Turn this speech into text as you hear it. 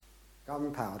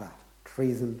Gunpowder,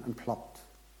 treason and plot.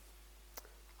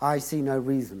 I see no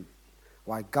reason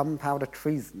why gunpowder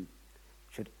treason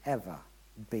should ever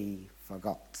be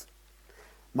forgot.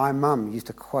 My mum used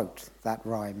to quote that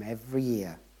rhyme every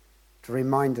year to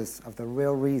remind us of the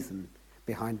real reason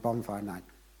behind Bonfire Night,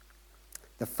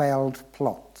 the failed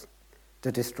plot to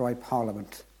destroy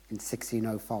Parliament in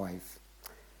 1605.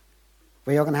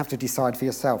 Well, you're going to have to decide for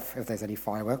yourself if there's any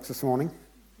fireworks this morning.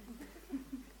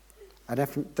 I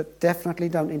definitely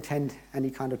don't intend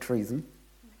any kind of treason.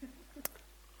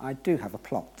 I do have a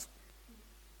plot.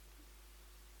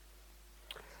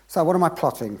 So what am I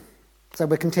plotting? So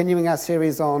we're continuing our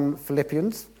series on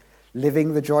Philippians,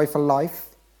 living the joyful life,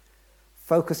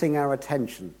 focusing our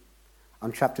attention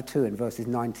on chapter 2 in verses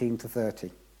 19 to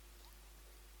 30.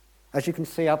 As you can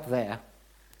see up there,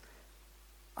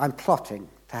 I'm plotting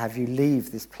to have you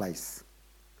leave this place,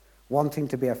 wanting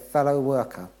to be a fellow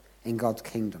worker in God's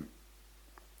kingdom.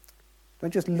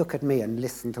 Don't just look at me and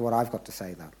listen to what I've got to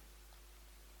say, though.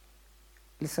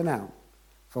 Listen out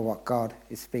for what God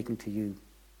is speaking to you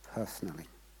personally.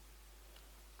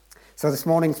 So this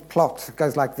morning's plot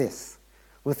goes like this.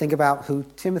 We'll think about who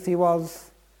Timothy was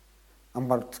and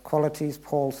what qualities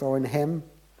Paul saw in him.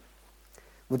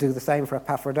 We'll do the same for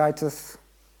Epaphroditus.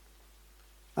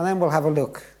 And then we'll have a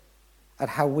look at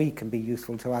how we can be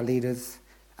useful to our leaders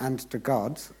and to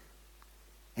God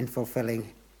in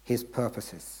fulfilling his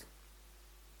purposes.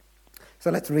 So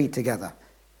let's read together.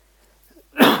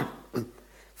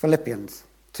 Philippians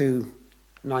 2,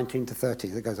 19 to 30,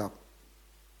 that goes up.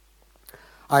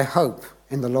 I hope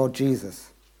in the Lord Jesus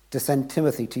to send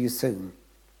Timothy to you soon,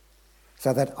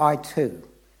 so that I too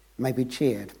may be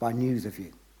cheered by news of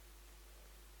you.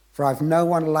 For I've no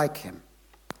one like him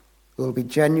who will be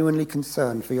genuinely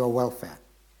concerned for your welfare.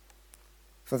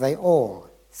 For they all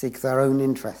seek their own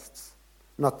interests,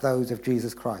 not those of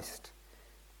Jesus Christ.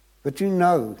 But you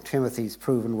know Timothy's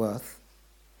proven worth,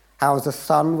 how as a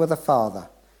son with a father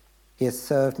he has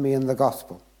served me in the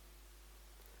gospel.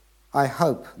 I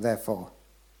hope, therefore,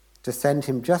 to send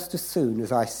him just as soon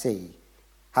as I see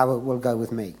how it will go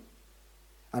with me.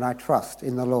 And I trust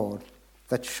in the Lord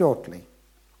that shortly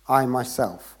I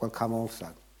myself will come also.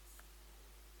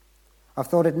 I've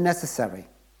thought it necessary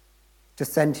to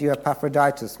send to you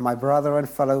Epaphroditus, my brother and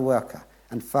fellow worker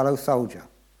and fellow soldier,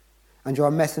 and your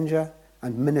messenger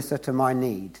and minister to my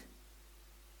need,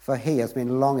 for he has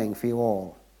been longing for you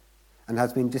all and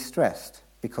has been distressed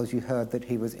because you heard that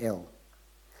he was ill.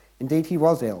 Indeed, he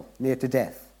was ill, near to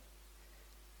death.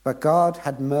 But God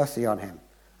had mercy on him,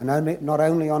 and not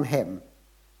only on him,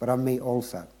 but on me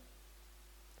also,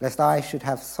 lest I should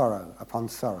have sorrow upon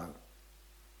sorrow.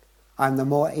 I am the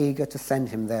more eager to send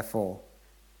him, therefore,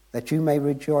 that you may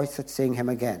rejoice at seeing him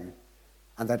again,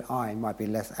 and that I might be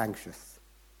less anxious.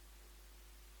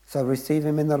 So receive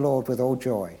him in the Lord with all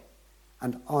joy,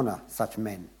 and honor such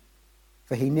men,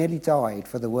 for he nearly died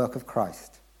for the work of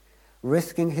Christ,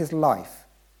 risking his life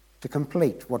to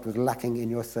complete what was lacking in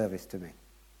your service to me.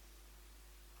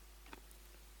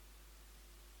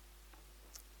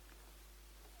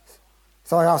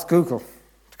 So I asked Google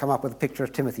to come up with a picture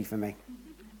of Timothy for me.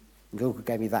 And Google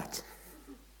gave me that.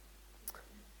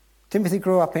 Timothy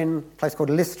grew up in a place called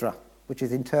Lystra, which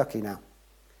is in Turkey now.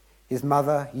 His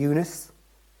mother, Eunice,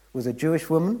 was a Jewish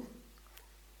woman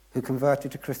who converted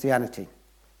to Christianity,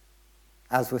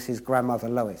 as was his grandmother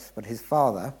Lois, but his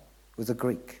father was a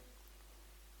Greek.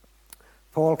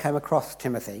 Paul came across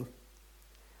Timothy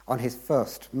on his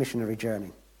first missionary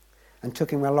journey and took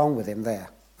him along with him there.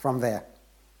 From there,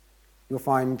 you'll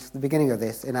find the beginning of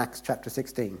this in Acts chapter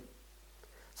 16.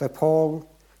 So Paul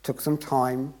took some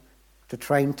time to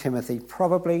train Timothy,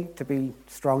 probably to be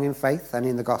strong in faith and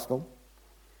in the gospel,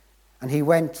 and he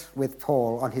went with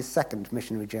Paul on his second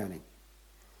missionary journey.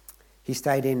 He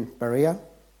stayed in Berea,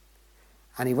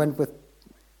 and he went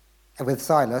with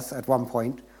Silas at one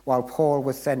point, while Paul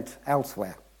was sent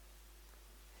elsewhere.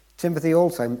 Timothy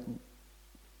also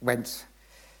went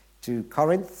to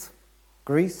Corinth,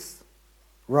 Greece,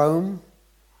 Rome,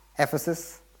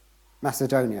 Ephesus,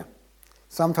 Macedonia,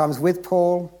 sometimes with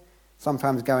Paul,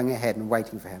 sometimes going ahead and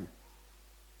waiting for him.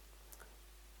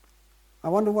 I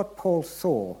wonder what Paul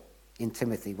saw in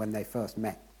Timothy when they first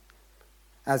met.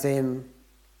 As in,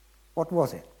 what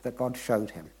was it that God showed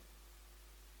him?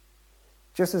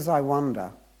 Just as I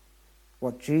wonder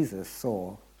what Jesus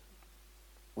saw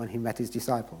when he met his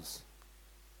disciples.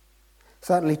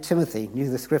 Certainly Timothy knew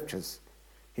the scriptures.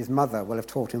 His mother will have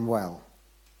taught him well.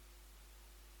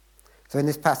 So in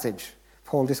this passage,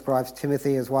 Paul describes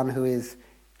Timothy as one who is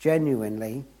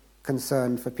genuinely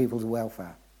concerned for people's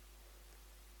welfare.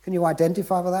 Can you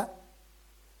identify with that?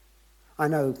 I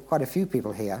know quite a few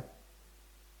people here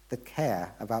that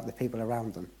care about the people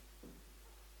around them.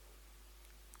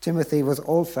 Timothy was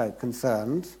also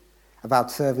concerned about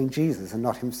serving Jesus and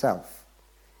not himself.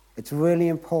 It's really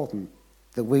important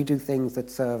that we do things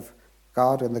that serve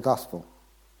God and the gospel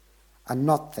and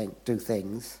not do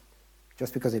things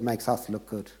just because it makes us look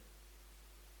good.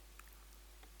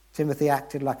 Timothy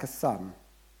acted like a son,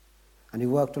 and he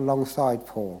worked alongside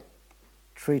Paul,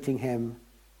 treating him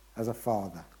as a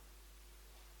father.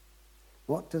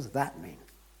 What does that mean?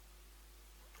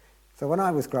 So when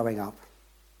I was growing up,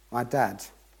 my dad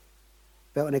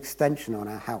built an extension on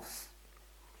our house.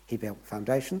 He built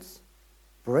foundations,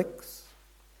 bricks,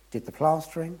 did the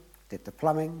plastering, did the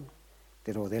plumbing,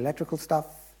 did all the electrical stuff.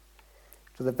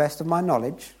 To the best of my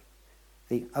knowledge,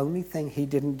 the only thing he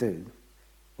didn't do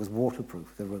was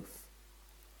waterproof the roof.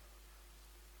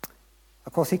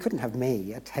 Of course, he couldn't have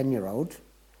me, a 10-year-old,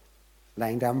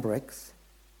 laying down bricks.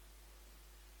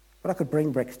 But I could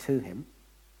bring bricks to him.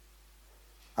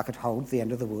 I could hold the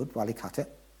end of the wood while he cut it.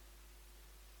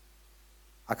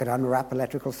 I could unwrap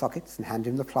electrical sockets and hand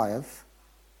him the pliers.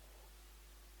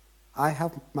 I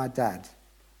helped my dad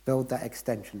build that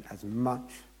extension as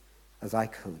much as I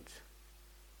could,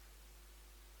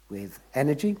 with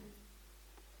energy,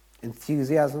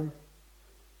 enthusiasm,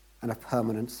 and a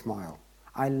permanent smile.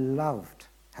 I loved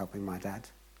helping my dad.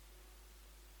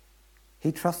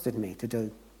 He trusted me to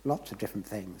do lots of different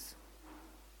things.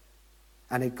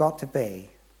 And it got to be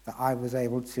that I was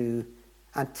able to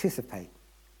anticipate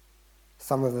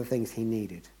some of the things he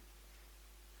needed.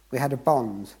 We had a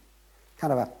bond,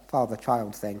 kind of a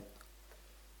father-child thing,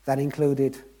 that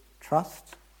included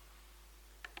trust,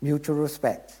 mutual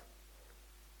respect,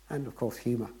 and of course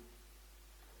humour.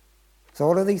 So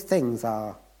all of these things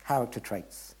are character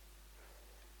traits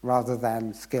rather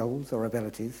than skills or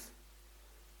abilities.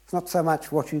 It's not so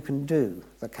much what you can do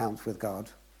that counts with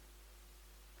God,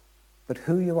 but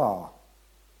who you are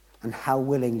and how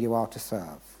willing you are to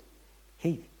serve.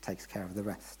 He takes care of the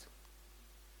rest.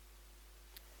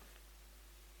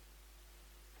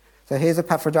 So here's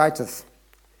Epaphroditus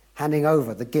handing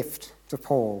over the gift to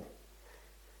Paul.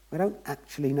 We don't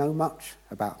actually know much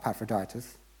about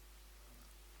Epaphroditus.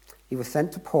 He was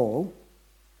sent to Paul,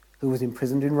 who was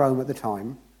imprisoned in Rome at the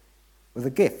time, with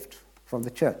a gift from the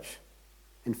church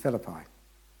in Philippi.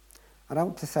 I don't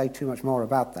want to say too much more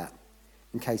about that,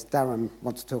 in case Darren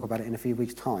wants to talk about it in a few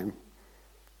weeks' time,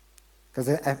 because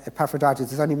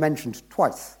Epaphroditus is only mentioned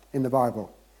twice in the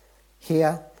Bible,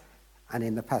 here and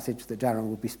in the passage that Darren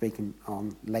will be speaking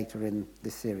on later in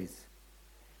this series.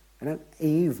 I don't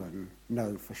even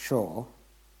know for sure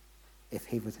if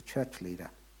he was a church leader.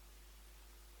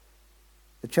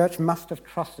 The church must have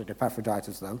trusted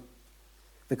Epaphroditus, though,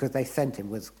 because they sent him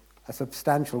with a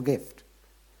substantial gift.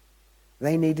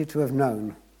 They needed to have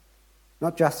known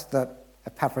not just that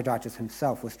Epaphroditus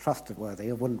himself was trustworthy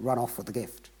and wouldn't run off with the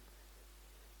gift,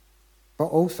 but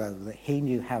also that he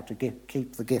knew how to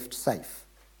keep the gift safe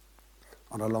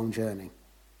on a long journey.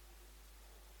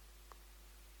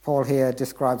 Paul here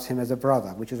describes him as a brother,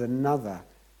 which is another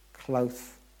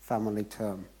close family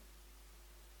term.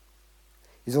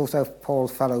 He's also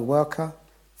Paul's fellow worker,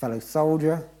 fellow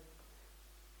soldier.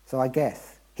 So I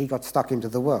guess he got stuck into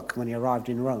the work when he arrived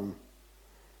in Rome.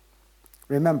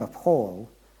 Remember, Paul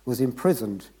was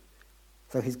imprisoned,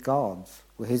 so his guards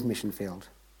were his mission field.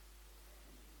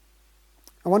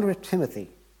 I wonder if Timothy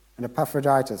and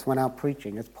Epaphroditus went out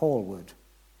preaching as Paul would.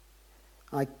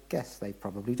 I guess they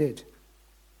probably did.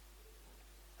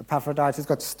 Epaphroditus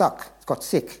got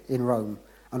sick in Rome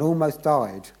and almost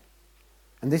died.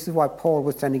 And this is why Paul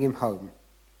was sending him home,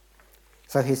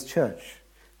 so his church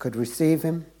could receive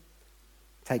him,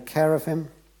 take care of him,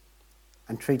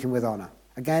 and treat him with honour.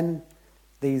 Again,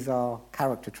 these are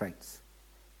character traits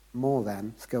more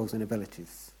than skills and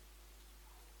abilities.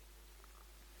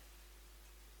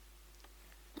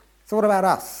 So what about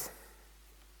us?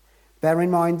 Bear in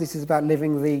mind this is about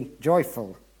living the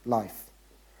joyful life.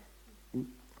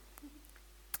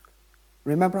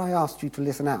 Remember I asked you to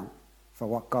listen out for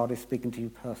what God is speaking to you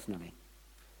personally.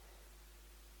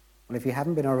 Well, if you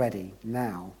haven't been already,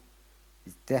 now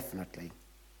is definitely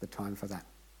the time for that.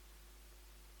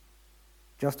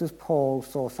 Just as Paul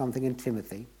saw something in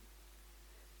Timothy,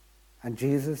 and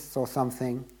Jesus saw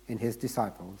something in his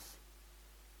disciples,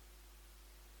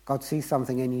 God sees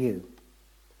something in you,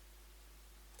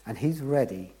 and he's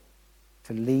ready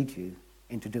to lead you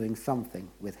into doing something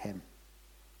with him.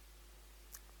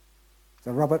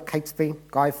 So Robert Catesby,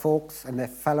 Guy Fawkes, and their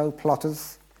fellow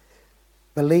plotters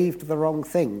believed the wrong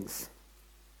things,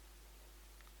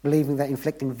 believing that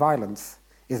inflicting violence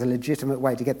is a legitimate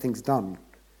way to get things done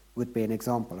would be an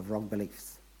example of wrong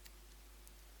beliefs.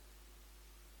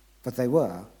 but they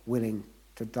were willing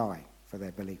to die for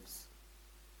their beliefs.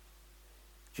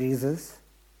 Jesus,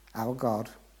 our God,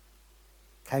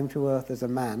 came to earth as a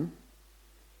man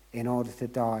in order to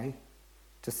die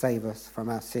to save us from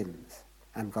our sins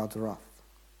and God's wrath.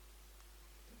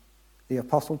 The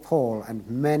Apostle Paul and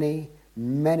many,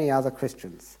 many other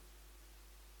Christians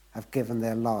have given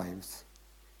their lives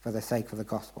for the sake of the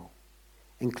gospel,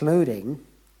 including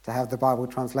to have the Bible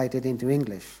translated into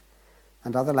English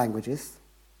and other languages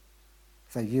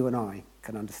so you and I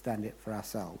can understand it for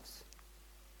ourselves.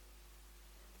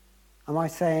 Am I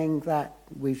saying that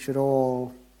we should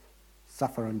all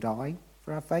suffer and die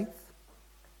for our faith?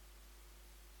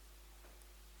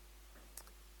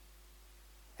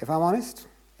 If I'm honest,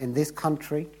 in this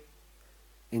country,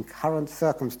 in current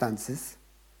circumstances,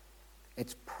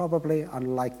 it's probably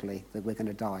unlikely that we're going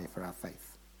to die for our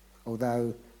faith,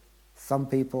 although some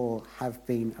people have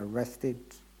been arrested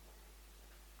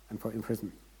and put in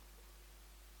prison.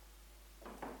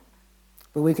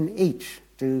 But we can each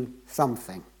do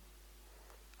something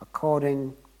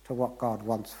according to what God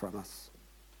wants from us.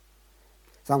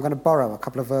 So I'm going to borrow a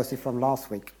couple of verses from last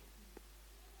week.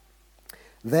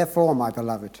 Therefore, my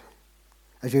beloved,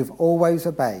 as you've always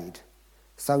obeyed,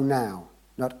 so now,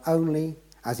 not only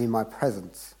as in my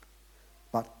presence,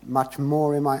 but much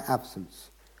more in my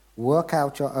absence, work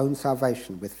out your own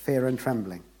salvation with fear and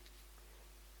trembling.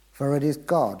 For it is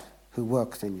God who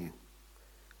works in you,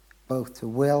 both to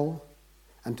will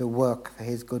and to work for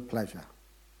his good pleasure.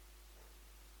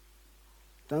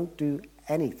 Don't do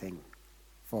anything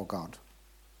for God,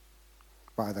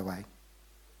 by the way.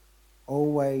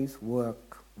 Always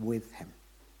work with him,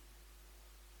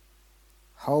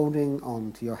 holding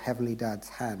on to your heavenly dad's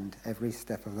hand every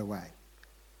step of the way.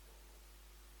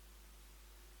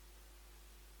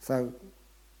 So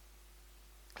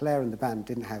Claire and the band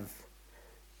didn't have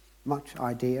much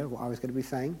idea what I was going to be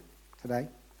saying today.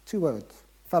 2 words.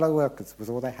 Fellow workers was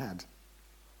all they had.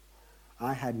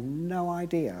 I had no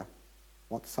idea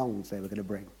what songs they were going to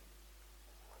bring.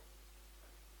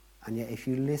 And yet if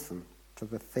you listen to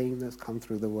the theme that's come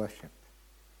through the worship,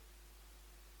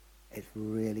 it's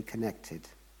really connected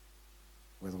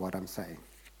with what I'm saying.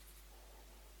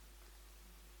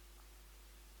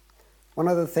 One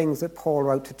of the things that Paul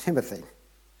wrote to Timothy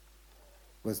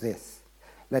was this: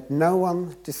 let no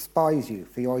one despise you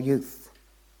for your youth,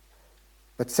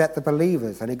 but set the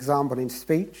believers an example in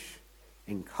speech,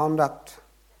 in conduct,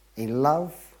 in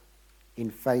love, in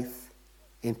faith,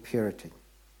 in purity.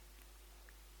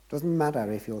 Doesn't matter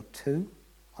if you're 2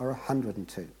 or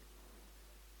 102.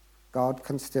 God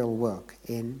can still work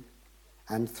in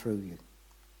and through you.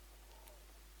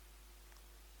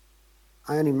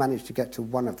 I only managed to get to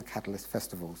one of the Catalyst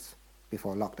festivals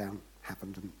before lockdown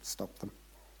happened and stopped them.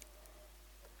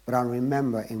 But I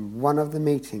remember in one of the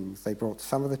meetings, they brought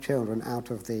some of the children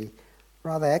out of the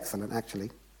rather excellent, actually,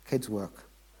 kids' work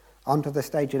onto the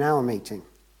stage in our meeting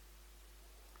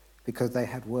because they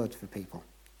had words for people.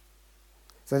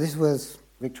 So this was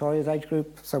Victoria's age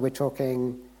group, so we're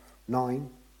talking 9,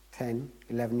 10,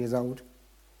 11 years old.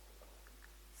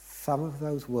 Some of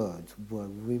those words were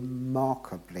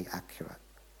remarkably accurate.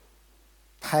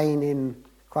 Pain in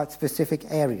quite specific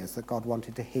areas that God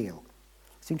wanted to heal.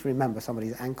 I seem to remember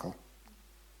somebody's ankle.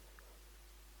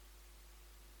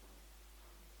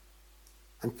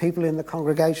 And people in the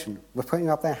congregation were putting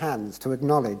up their hands to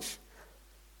acknowledge,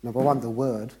 number one, the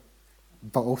word,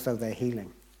 but also their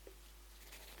healing.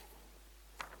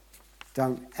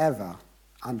 Don't ever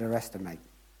underestimate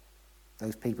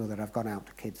those people that have gone out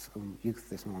to kids and youth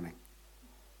this morning.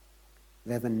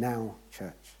 They're the now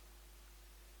church,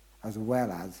 as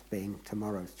well as being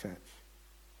tomorrow's church.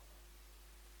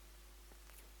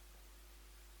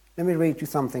 Let me read you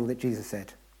something that Jesus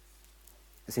said.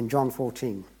 It's in John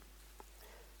 14.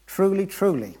 Truly,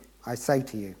 truly, I say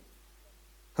to you,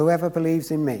 whoever believes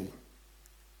in me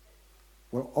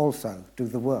will also do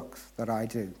the works that I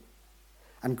do.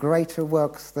 And greater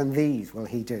works than these will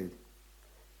he do,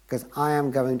 because I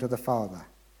am going to the Father.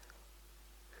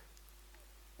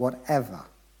 Whatever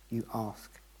you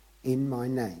ask in my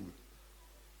name,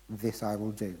 this I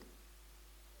will do,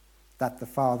 that the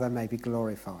Father may be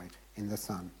glorified in the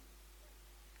Son.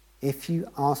 If you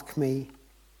ask me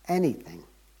anything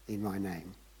in my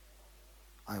name,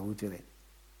 I will do it.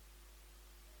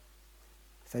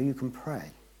 So you can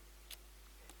pray.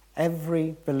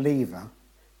 Every believer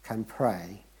can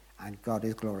pray and God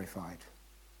is glorified.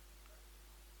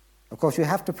 Of course, you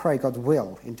have to pray God's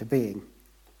will into being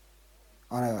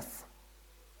on earth.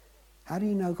 How do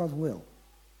you know God's will?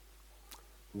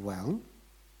 Well,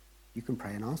 you can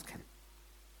pray and ask him.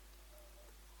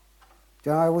 Do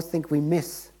you know, I always think we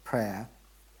miss prayer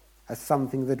as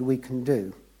something that we can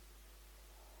do.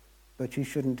 But you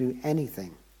shouldn't do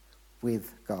anything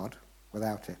with God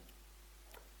without it.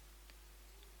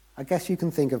 I guess you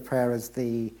can think of prayer as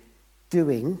the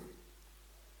doing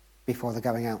before the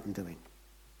going out and doing.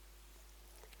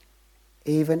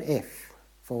 Even if,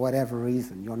 for whatever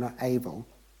reason, you're not able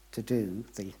to do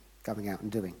the going out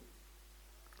and doing.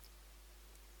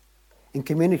 In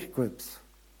community groups,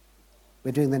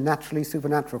 we're doing the Naturally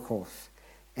Supernatural course.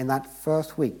 In that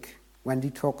first week, Wendy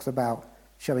talks about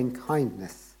showing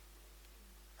kindness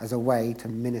as a way to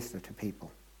minister to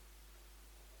people.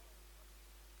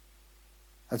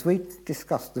 As we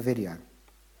discussed the video,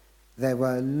 there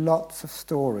were lots of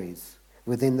stories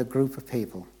within the group of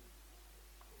people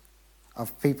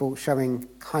showing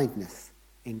kindness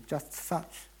in just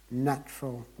such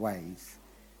natural ways.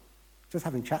 Just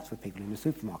having chats with people in the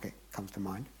supermarket comes to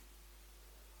mind.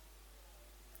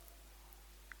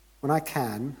 When I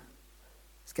can,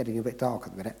 it's getting a bit dark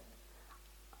at the minute,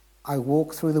 I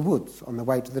walk through the woods on the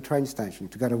way to the train station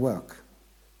to go to work.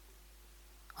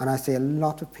 And I see a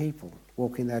lot of people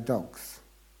walking their dogs.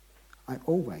 I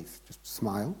always just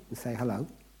smile and say hello.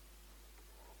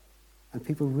 And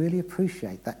people really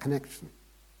appreciate that connection.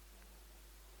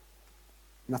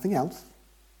 Nothing else.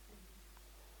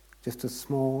 Just a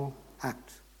small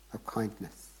act of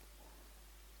kindness.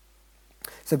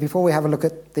 So before we have a look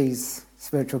at these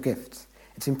spiritual gifts,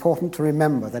 it's important to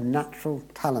remember the natural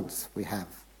talents we have.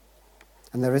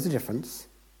 And there is a difference.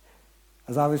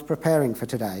 As I was preparing for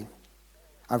today,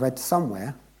 I read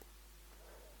somewhere,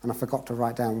 and I forgot to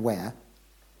write down where,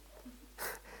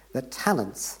 that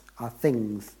talents are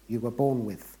things you were born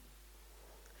with.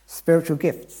 Spiritual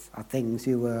gifts are things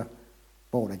you were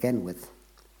born again with.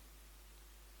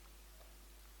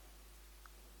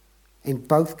 In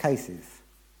both cases,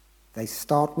 they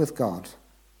start with God,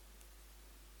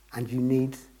 and you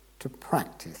need to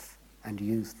practice and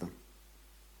use them.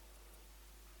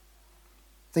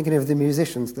 Thinking of the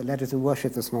musicians that led us in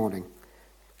worship this morning.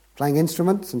 Playing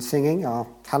instruments and singing are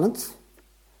talents,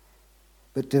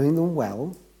 but doing them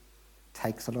well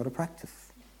takes a lot of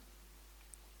practice.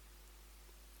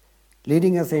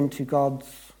 Leading us into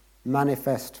God's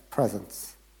manifest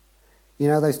presence. You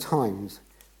know those times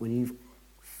when you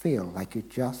feel like you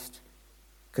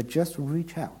could just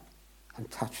reach out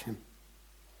and touch him.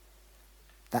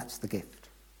 That's the gift.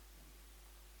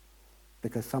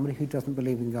 Because somebody who doesn't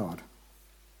believe in God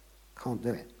can't do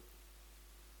it.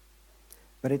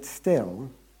 But it still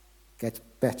gets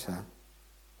better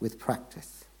with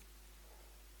practice.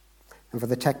 And for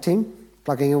the tech team,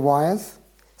 plugging in wires,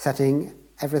 setting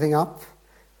everything up,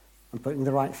 and putting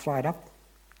the right slide up.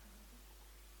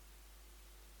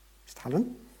 It's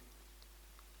talent.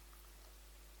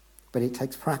 But it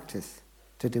takes practice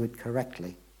to do it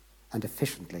correctly and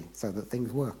efficiently so that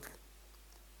things work.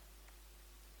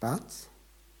 But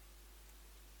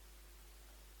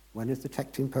when as the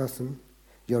tech team person,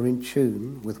 you're in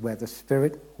tune with where the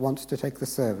Spirit wants to take the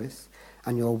service,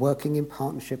 and you're working in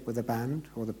partnership with the band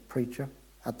or the preacher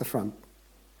at the front,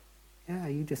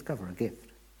 you discover a gift.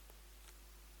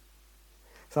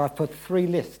 So I've put 3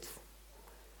 lists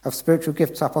of spiritual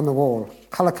gifts up on the wall,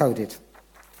 colour-coded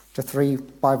to 3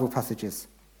 Bible passages.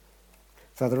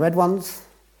 So the red ones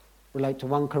relate to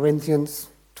 1 Corinthians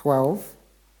 12,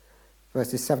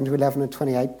 verses 7 to 11 and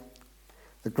 28.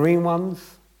 The green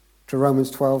ones to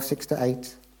Romans 12, 6 to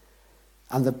 8.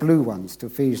 And the blue ones to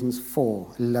Ephesians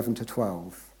 4, 11 to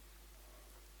 12.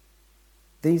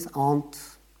 These aren't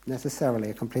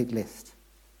necessarily a complete list.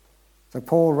 So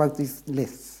Paul wrote these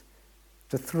lists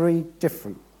to 3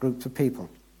 different groups of people.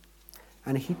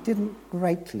 And he didn't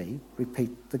greatly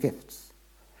repeat the gifts,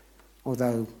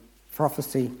 although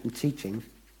prophecy and teaching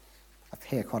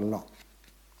appear quite a lot.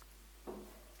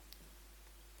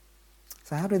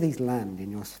 So how do these land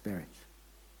in your spirit?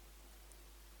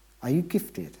 Are you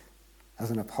gifted as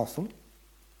an apostle,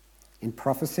 in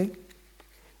prophecy,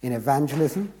 in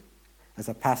evangelism, as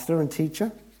a pastor and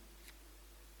teacher?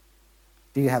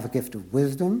 Do you have a gift of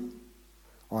wisdom,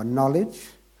 or knowledge,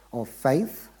 or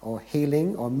faith, or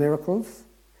healing, or miracles,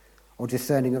 or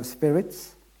discerning of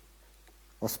spirits,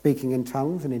 or speaking in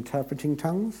tongues and interpreting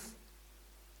tongues,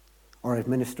 or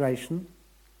administration,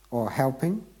 or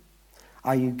helping?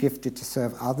 Are you gifted to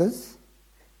serve others,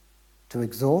 to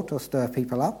exhort or stir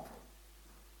people up,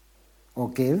 or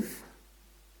give?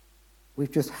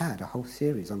 We've just had a whole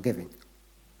series on giving.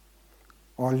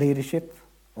 Or leadership,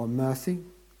 or mercy.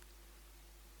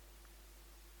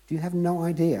 Do you have no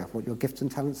idea what your gifts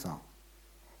and talents are?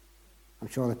 I'm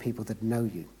sure the people that know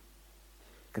you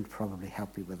can probably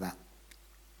help you with that.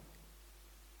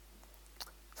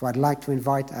 So I'd like to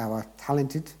invite our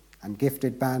talented and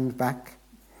gifted band back.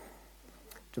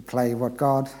 to play what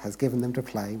God has given them to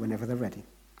play whenever they're ready.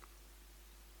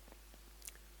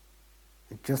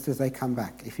 And just as they come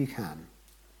back, if you can,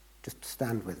 just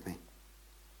stand with me.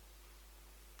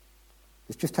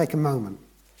 Let's just take a moment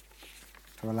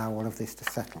to allow all of this to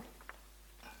settle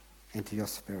into your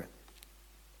spirit.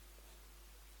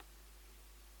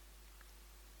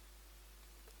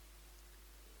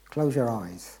 Close your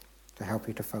eyes to help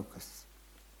you to focus.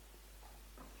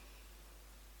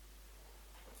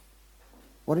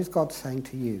 What is God saying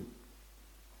to you?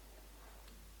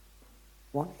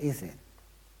 What is it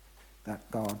that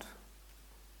God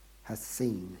has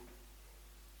seen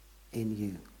in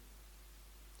you?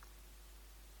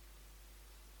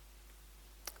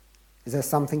 Is there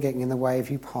something getting in the way of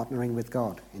you partnering with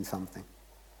God in something?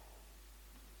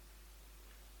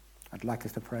 I'd like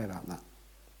us to pray about that.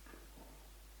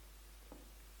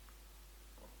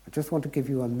 I just want to give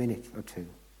you a minute or two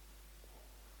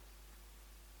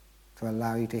to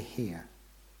allow you to hear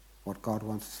what God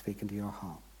wants to speak into your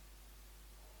heart.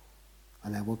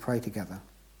 And then we'll pray together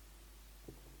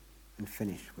and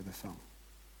finish with a song.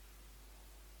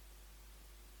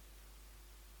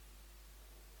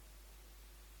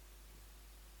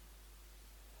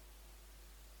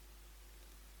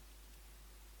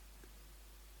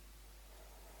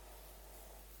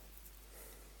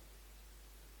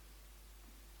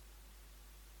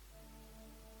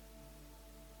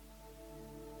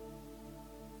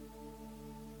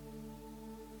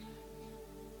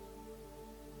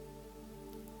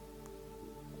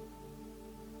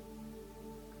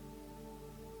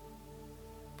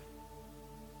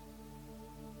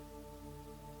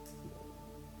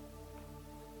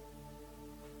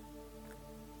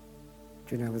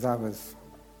 Do you know, as I was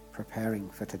preparing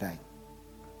for today,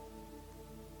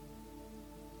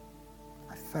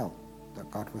 I felt that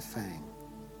God was saying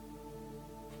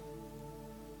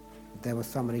that there was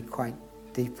somebody quite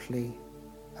deeply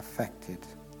affected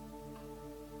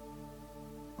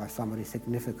by somebody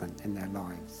significant in their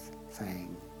lives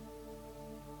saying,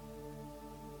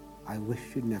 I wish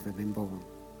you'd never been born.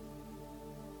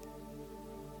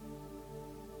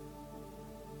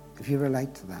 If you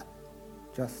relate to that,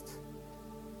 just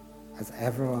as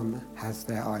everyone has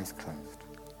their eyes closed,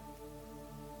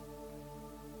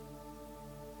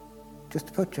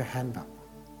 just put your hand up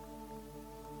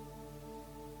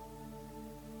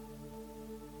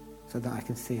so that I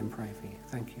can see and pray for you.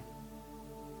 Thank you.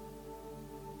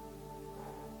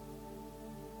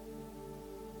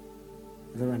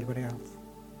 Is there anybody else?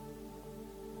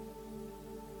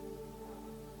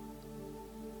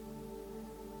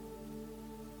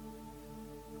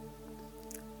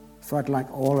 So I'd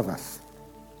like all of us,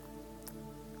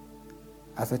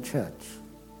 as a church,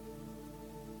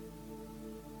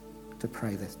 to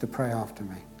pray this, to pray after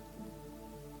me.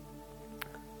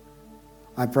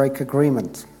 I break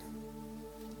agreement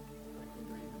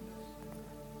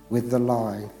with the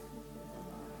lie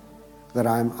that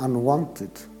I am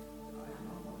unwanted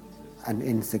and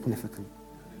insignificant.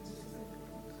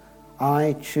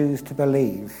 I choose to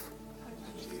believe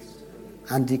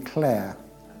and declare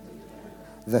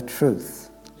the truth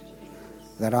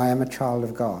that I am a child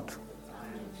of God.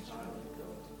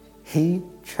 He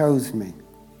chose me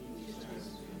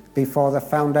before the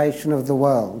foundation of the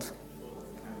world,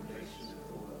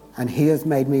 and he has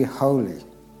made me holy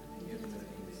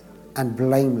and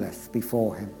blameless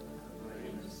before him.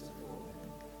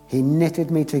 He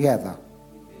knitted me together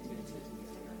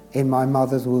in my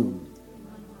mother's womb.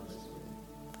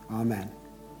 Amen.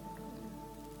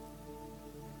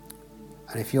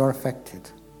 And if you're affected,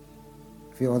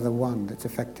 if you're the one that's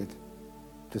affected,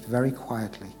 just very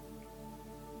quietly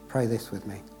pray this with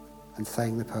me and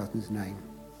saying the person's name.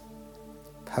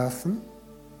 Person,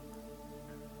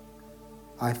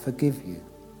 I forgive you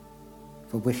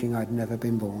for wishing I'd never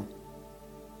been born.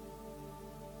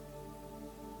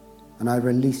 And I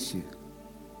release you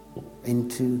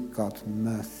into God's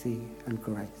mercy and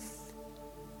grace.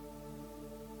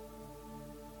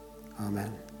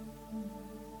 Amen.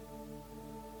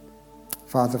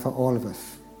 Father, for all of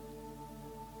us,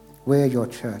 we're your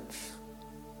church.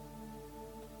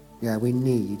 Yeah, we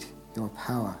need your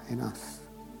power in us.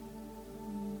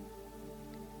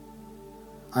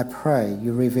 I pray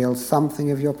you reveal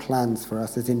something of your plans for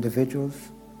us as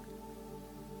individuals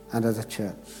and as a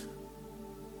church.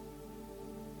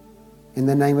 In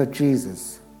the name of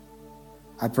Jesus,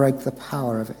 I break the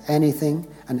power of anything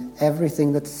and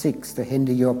everything that seeks to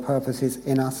hinder your purposes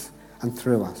in us and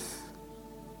through us.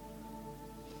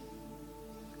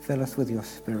 Fill us with your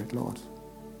Spirit, Lord.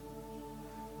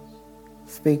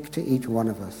 Speak to each one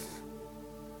of us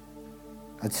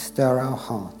and stir our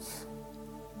hearts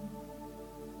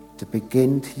to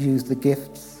begin to use the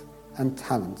gifts and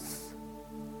talents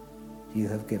you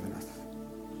have given us.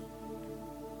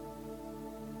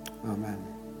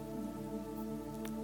 Amen.